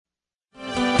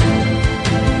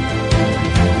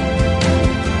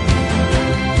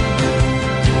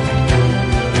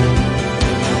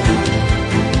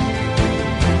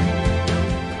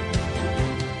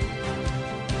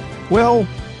Well,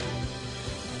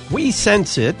 we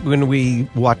sense it when we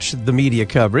watch the media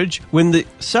coverage. When the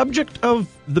subject of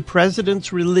the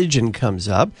president's religion comes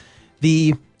up,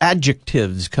 the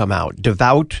adjectives come out.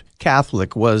 Devout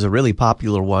Catholic was a really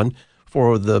popular one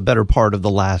for the better part of the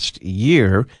last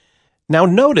year. Now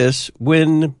notice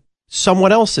when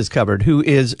someone else is covered who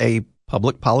is a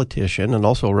public politician and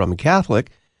also a Roman Catholic,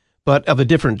 but of a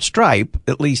different stripe,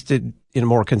 at least in a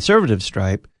more conservative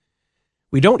stripe,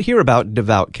 we don't hear about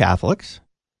devout Catholics,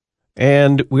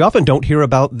 and we often don't hear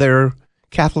about their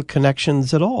Catholic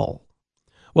connections at all.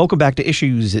 Welcome back to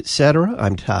Issues, Etc.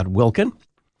 I'm Todd Wilkin.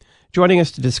 Joining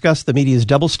us to discuss the media's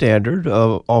double standard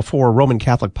for Roman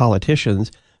Catholic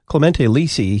politicians, Clemente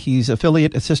Lisi. He's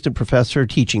affiliate assistant professor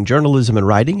teaching journalism and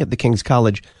writing at the King's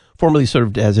College, formerly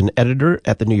served as an editor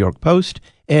at the New York Post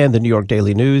and the New York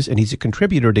Daily News, and he's a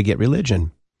contributor to Get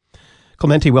Religion.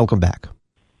 Clemente, welcome back.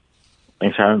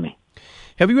 Thanks for having me.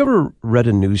 Have you ever read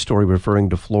a news story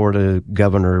referring to Florida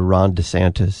Governor Ron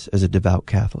DeSantis as a devout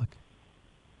Catholic?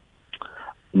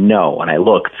 No, and I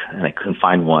looked, and I couldn't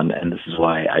find one, and this is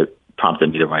why I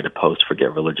prompted me to write a post for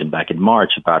Get Religion back in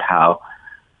March about how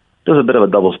there's a bit of a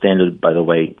double standard by the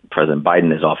way President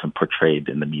Biden is often portrayed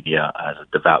in the media as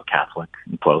a devout Catholic,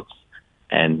 in quotes,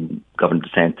 and Governor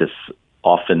DeSantis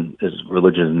often, his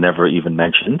religion is never even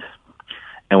mentioned.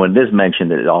 And when it is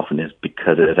mentioned, it often is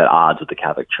because it is at odds with the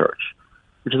Catholic Church,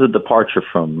 which is a departure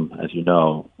from, as you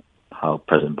know, how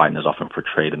President Biden is often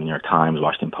portrayed in the New York Times,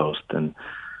 Washington Post, and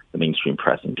the mainstream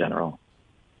press in general.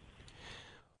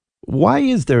 Why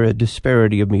is there a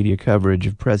disparity of media coverage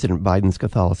of President Biden's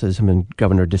Catholicism and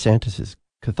Governor DeSantis'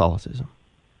 Catholicism?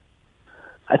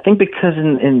 I think because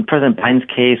in President Biden's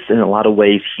case, in a lot of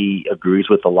ways, he agrees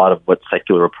with a lot of what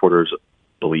secular reporters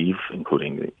believe,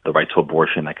 including the right to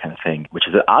abortion, that kind of thing, which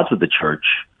is at odds with the church,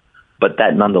 but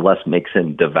that nonetheless makes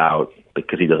him devout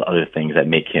because he does other things that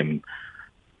make him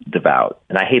devout.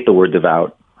 And I hate the word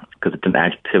devout because it's an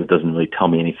adjective, doesn't really tell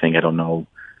me anything. I don't know.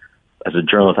 As a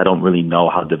journalist, I don't really know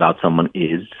how devout someone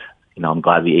is. You know, I'm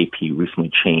glad the AP recently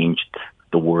changed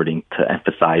the wording to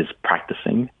emphasize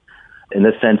practicing. In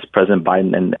this sense, President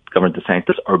Biden and Governor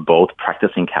DeSantis are both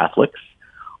practicing Catholics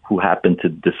who happen to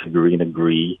disagree and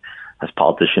agree, as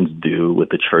politicians do, with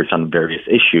the church on various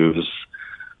issues.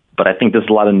 But I think there's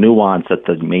a lot of nuance that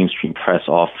the mainstream press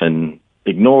often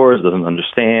ignores, doesn't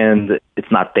understand.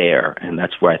 It's not there. And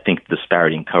that's where I think the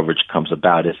disparity in coverage comes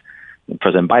about. Is in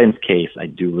President Biden's case, I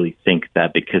do really think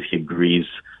that because he agrees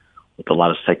with a lot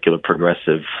of secular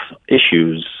progressive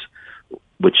issues,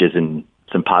 which is in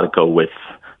simpatico with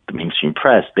the mainstream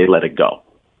press, they let it go.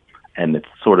 And it's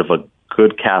sort of a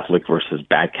good Catholic versus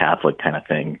bad Catholic kind of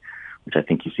thing, which I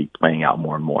think you see playing out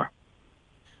more and more.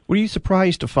 Were you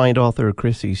surprised to find author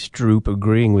Chrissy Stroop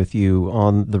agreeing with you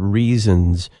on the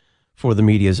reasons for the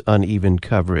media's uneven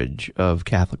coverage of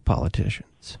Catholic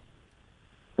politicians?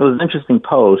 It was an interesting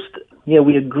post. Yeah,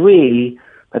 we agree,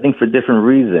 I think, for different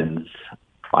reasons.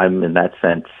 I'm, in that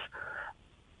sense,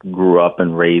 grew up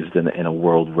and raised in a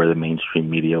world where the mainstream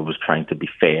media was trying to be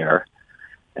fair.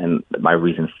 And my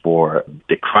reason for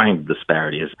decrying the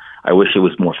disparity is I wish it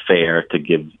was more fair to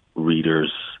give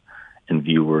readers and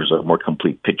viewers a more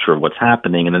complete picture of what's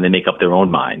happening, and then they make up their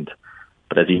own mind.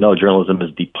 But as you know, journalism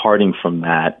is departing from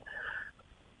that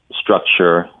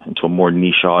structure into more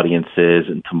niche audiences,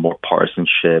 into more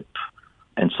partisanship.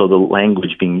 And so the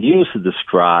language being used to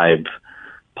describe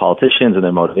politicians and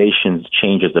their motivations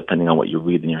changes depending on what you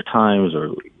read in the New York Times or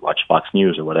watch Fox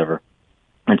News or whatever.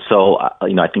 And so,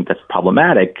 I think that's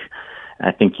problematic.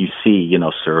 I think you see,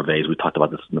 surveys, we talked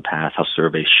about this in the past, how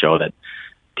surveys show that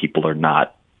people are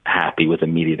not happy with the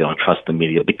media, they don't trust the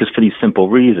media, because for these simple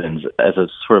reasons. As a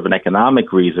sort of an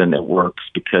economic reason, it works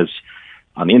because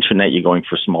on the internet, you're going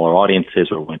for smaller audiences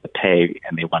who are willing to pay,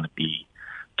 and they want to be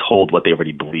told what they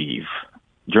already believe.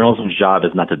 Journalism's job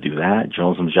is not to do that.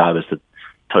 Journalism's job is to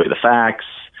tell you the facts,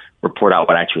 report out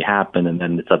what actually happened, and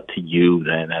then it's up to you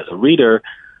then as a reader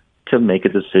to make a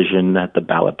decision at the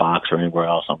ballot box or anywhere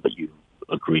else on what you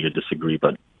agree or disagree.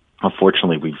 But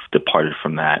unfortunately, we've departed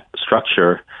from that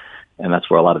structure, and that's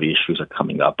where a lot of the issues are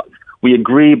coming up. We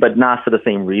agree, but not for the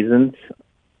same reasons.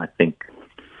 I think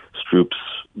Stroop's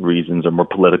reasons are more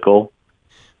political.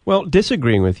 Well,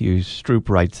 disagreeing with you, Stroop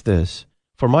writes this: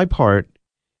 "For my part,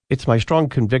 it's my strong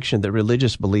conviction that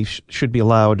religious beliefs should be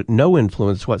allowed no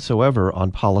influence whatsoever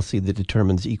on policy that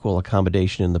determines equal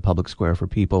accommodation in the public square for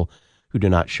people who do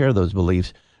not share those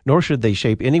beliefs, nor should they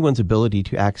shape anyone's ability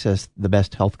to access the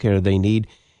best health care they need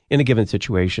in a given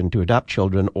situation, to adopt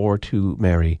children, or to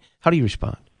marry." How do you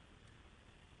respond?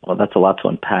 Well, that's a lot to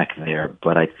unpack there,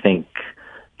 but I think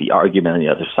the argument on the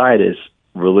other side is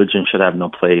religion should have no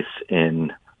place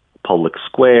in public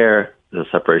square, the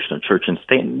separation of church and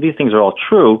state. And these things are all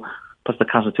true, plus the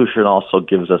Constitution also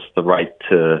gives us the right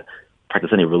to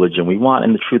practice any religion we want.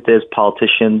 And the truth is,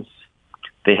 politicians,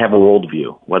 they have a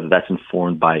worldview, whether that's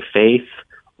informed by faith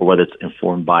or whether it's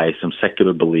informed by some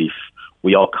secular belief.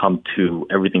 We all come to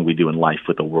everything we do in life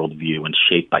with a worldview and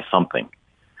shaped by something,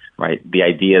 right? The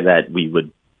idea that we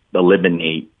would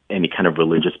eliminate any kind of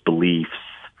religious beliefs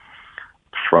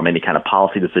from any kind of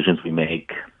policy decisions we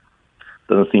make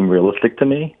doesn't seem realistic to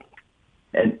me.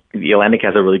 And The Atlantic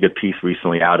has a really good piece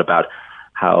recently out about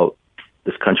how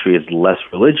this country is less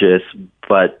religious,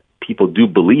 but people do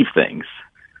believe things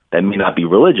that may not be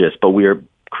religious, but we are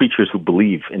creatures who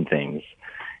believe in things.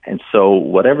 And so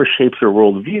whatever shapes your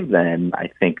worldview, then I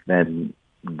think then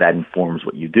that informs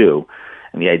what you do.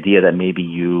 And the idea that maybe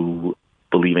you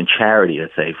believe in charity,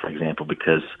 let's say, for example,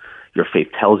 because your faith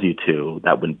tells you to,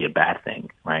 that wouldn't be a bad thing,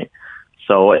 right?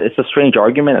 So it's a strange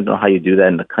argument. I don't know how you do that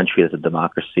in a country that's a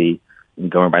democracy and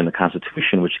governed by the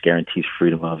Constitution, which guarantees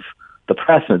freedom of the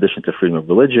press in addition to freedom of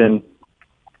religion.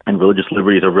 And religious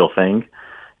liberty is a real thing.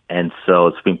 And so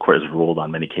the Supreme Court has ruled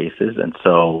on many cases. And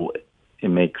so it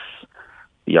makes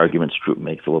the argument Stroop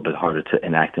makes a little bit harder to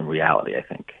enact in reality, I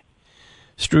think.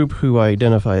 Stroop, who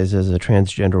identifies as a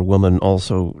transgender woman,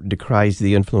 also decries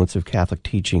the influence of Catholic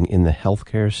teaching in the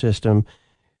healthcare system,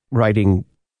 writing,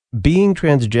 "Being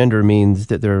transgender means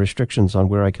that there are restrictions on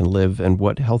where I can live and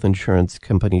what health insurance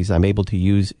companies I'm able to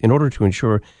use in order to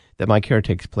ensure that my care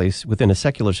takes place within a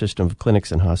secular system of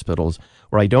clinics and hospitals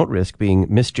where I don't risk being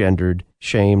misgendered,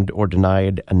 shamed, or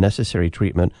denied a necessary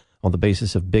treatment on the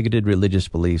basis of bigoted religious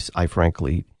beliefs I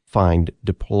frankly find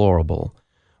deplorable."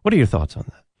 What are your thoughts on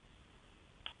that?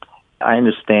 I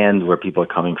understand where people are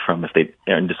coming from if they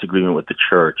are in disagreement with the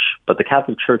church, but the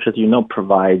Catholic Church, as you know,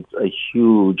 provides a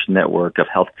huge network of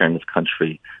healthcare in this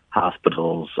country,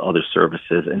 hospitals, other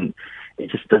services, and it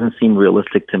just doesn't seem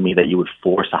realistic to me that you would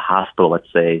force a hospital,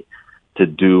 let's say, to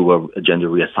do a gender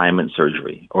reassignment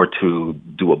surgery or to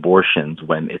do abortions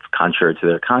when it's contrary to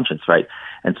their conscience, right?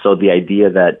 And so the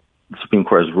idea that the Supreme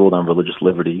Court has ruled on religious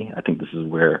liberty, I think this is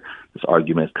where this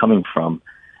argument is coming from,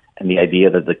 and the idea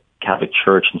that the Catholic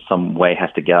Church in some way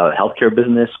has to get out of the healthcare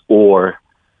business, or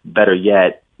better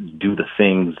yet, do the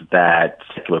things that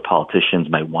secular politicians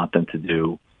might want them to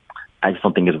do, I just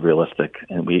don't think is realistic.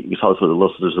 And we saw this with the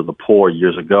Listers of the Poor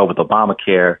years ago with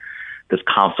Obamacare, this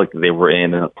conflict that they were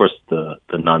in, and of course the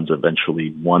nuns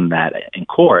eventually won that in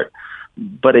court.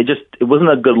 But it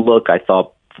wasn't a good look, I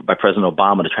thought, by President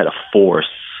Obama to try to force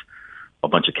a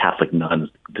bunch of Catholic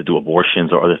nuns to do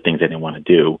abortions or other things they didn't want to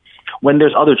do, when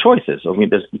there's other choices. I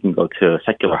mean, you can go to a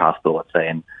secular hospital, let's say,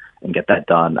 and get that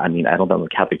done. I mean, I don't know the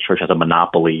Catholic Church has a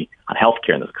monopoly on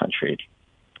healthcare in this country.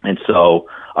 And so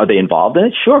are they involved in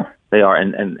it? Sure, they are.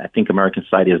 And I think American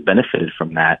society has benefited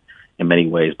from that in many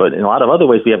ways. But in a lot of other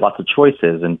ways, we have lots of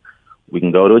choices. And we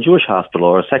can go to a Jewish hospital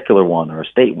or a secular one or a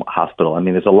state hospital. I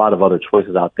mean, there's a lot of other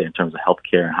choices out there in terms of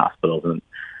healthcare and hospitals. And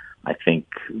I think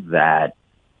that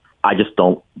I just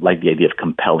don't like the idea of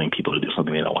compelling people to do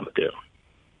something they don't want to do.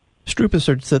 Stroop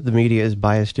asserts that the media is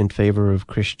biased in favor of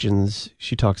Christians.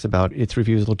 She talks about its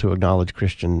refusal to acknowledge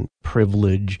Christian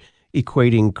privilege,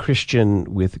 equating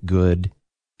Christian with good.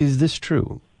 Is this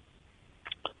true?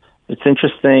 It's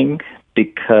interesting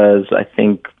because I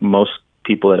think most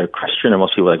people that are Christian, or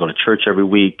most people that go to church every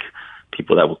week,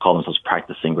 people that would call themselves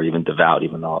practicing or even devout,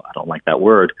 even though I don't like that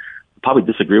word, probably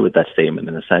disagree with that statement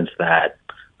in the sense that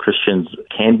Christians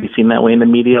can be seen that way in the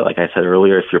media. Like I said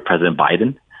earlier, if you're President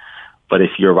Biden, but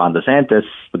if you're Ron DeSantis,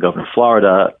 the governor of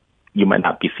Florida, you might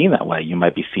not be seen that way. You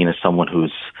might be seen as someone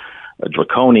who's a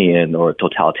draconian or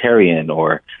totalitarian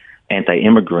or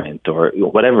anti-immigrant or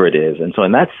whatever it is. And so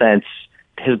in that sense,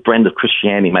 his brand of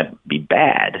Christianity might be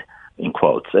bad, in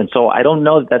quotes. And so I don't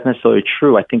know that that's necessarily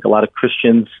true. I think a lot of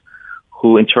Christians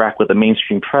who interact with the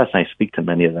mainstream press, and I speak to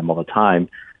many of them all the time,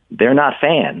 they're not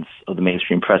fans of the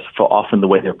mainstream press for often the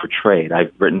way they're portrayed.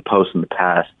 I've written posts in the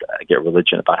past, I Get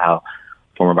Religion, about how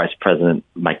former Vice President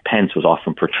Mike Pence was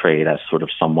often portrayed as sort of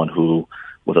someone who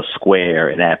was a square,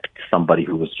 inept, somebody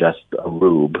who was just a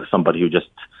rube, somebody who just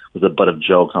was a butt of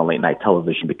jokes on late night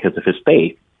television because of his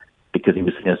faith, because he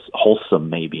was seen as wholesome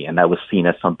maybe, and that was seen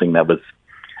as something that was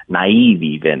naive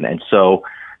even. And so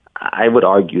I would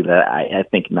argue that I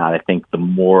think not. I think the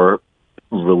more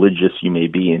religious you may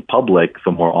be in public,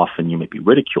 the more often you may be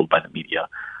ridiculed by the media,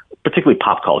 particularly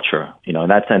pop culture. You know, in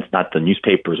that sense, not the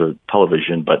newspapers or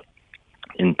television, but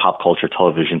in pop culture,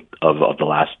 television of the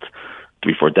last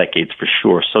 3-4 decades for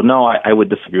sure. So no, I would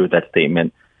disagree with that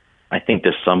statement. I think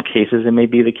there's some cases it may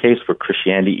be the case where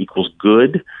Christianity equals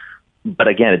good, But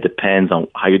again, it depends on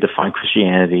how you define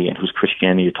Christianity and whose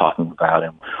Christianity you're talking about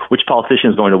and which politician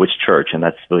is going to which church, and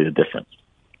that's really the difference.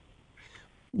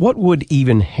 What would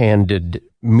even-handed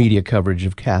media coverage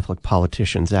of Catholic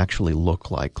politicians actually look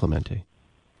like, Clemente?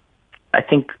 I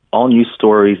think all news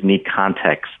stories need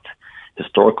context,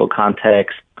 historical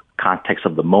context, context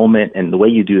of the moment, and the way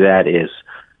you do that is,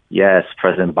 yes,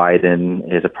 President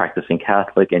Biden is a practicing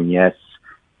Catholic, and yes,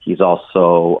 he's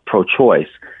also pro-choice.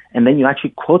 And then you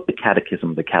actually quote the Catechism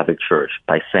of the Catholic Church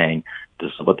by saying,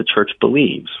 this is what the Church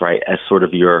believes, right, as sort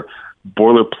of your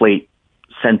boilerplate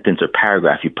sentence or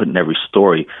paragraph you put in every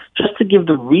story, just to give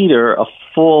the reader a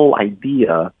full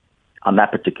idea on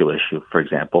that particular issue, for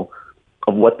example,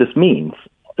 of what this means.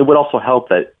 It would also help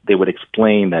that they would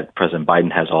explain that President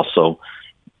Biden has also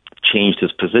changed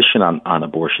his position on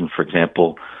abortion, for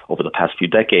example, over the past few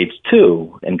decades,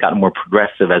 too, and gotten more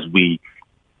progressive as we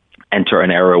enter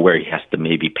an era where he has to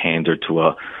maybe pander to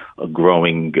a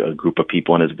growing group of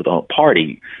people in his own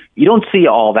party. You don't see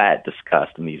all that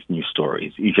discussed in these news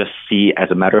stories. You just see, as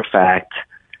a matter of fact,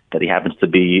 that he happens to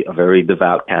be a very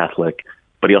devout Catholic,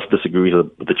 but he also disagrees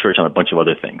with the church on a bunch of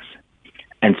other things.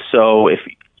 And so if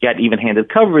you had even-handed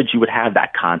coverage, you would have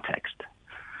that context.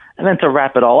 And then to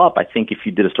wrap it all up, I think if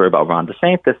you did a story about Ron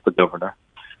DeSantis, the governor,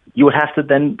 you would have to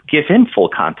then give him full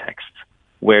context,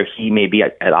 where he may be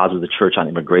at odds with the church on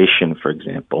immigration, for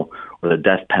example, or the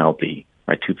death penalty,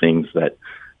 right? Two things that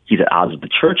he's at odds with the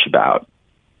church about,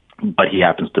 but he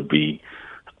happens to be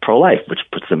pro-life, which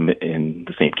puts him in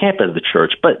the same camp as the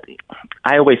church. But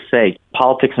I always say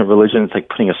politics and religion, it's like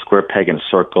putting a square peg in a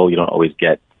circle. You don't always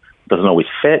get, doesn't always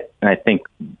fit. And I think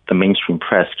the mainstream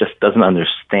press just doesn't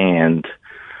understand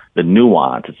the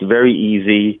nuance. It's very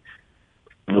easy.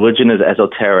 Religion is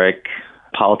esoteric.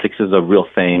 Politics is a real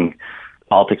thing.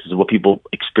 Politics is what people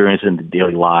experience in their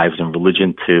daily lives, and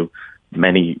religion to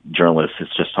many journalists is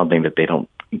just something that they don't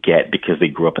get because they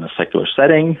grew up in a secular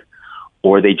setting,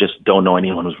 or they just don't know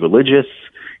anyone who's religious.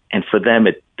 And for them,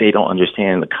 they don't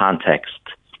understand the context.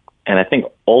 And I think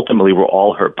ultimately we're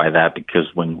all hurt by that, because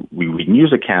when we read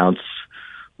news accounts,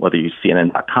 whether you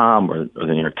CNN.com or the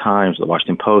New York Times or the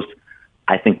Washington Post,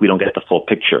 I think we don't get the full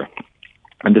picture.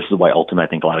 And this is why ultimately I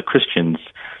think a lot of Christians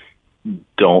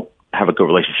don't have a good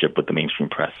relationship with the mainstream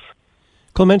press.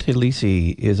 Clemente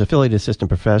Lisi is affiliate assistant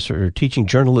professor teaching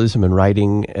journalism and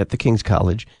writing at the King's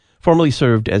College, formerly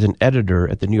served as an editor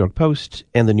at the New York Post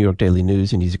and the New York Daily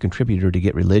News, and he's a contributor to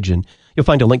Get Religion. You'll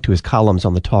find a link to his columns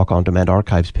on the Talk On Demand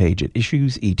archives page at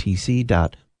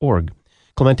issuesetc.org.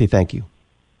 Clemente, thank you.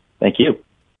 Thank you.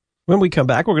 When we come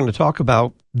back, we're going to talk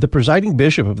about the presiding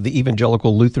bishop of the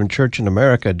Evangelical Lutheran Church in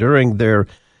America during their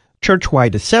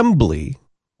church-wide assembly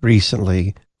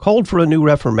recently called for a new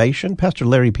reformation. Pastor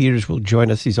Larry Peters will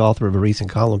join us. He's author of a recent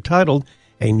column titled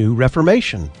A New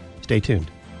Reformation. Stay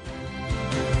tuned.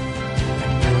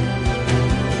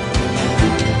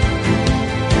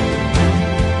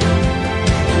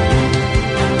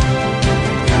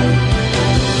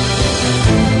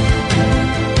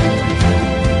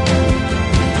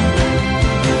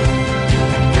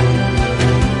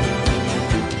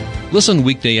 Listen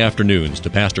weekday afternoons to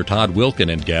Pastor Todd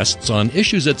Wilken and guests on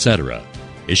Issues Etc.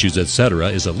 Issues Etc.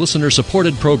 is a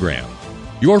listener-supported program.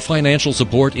 Your financial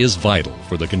support is vital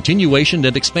for the continuation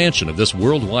and expansion of this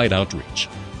worldwide outreach.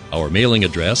 Our mailing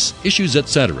address, Issues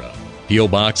Etc., P.O.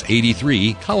 Box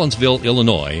 83, Collinsville,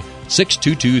 Illinois,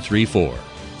 62234.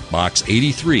 Box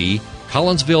 83,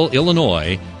 Collinsville,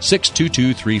 Illinois,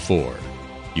 62234.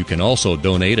 You can also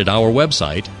donate at our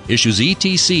website,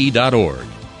 issuesetc.org.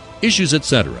 Issues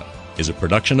Etc. is a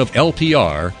production of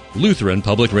LPR, Lutheran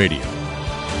Public Radio.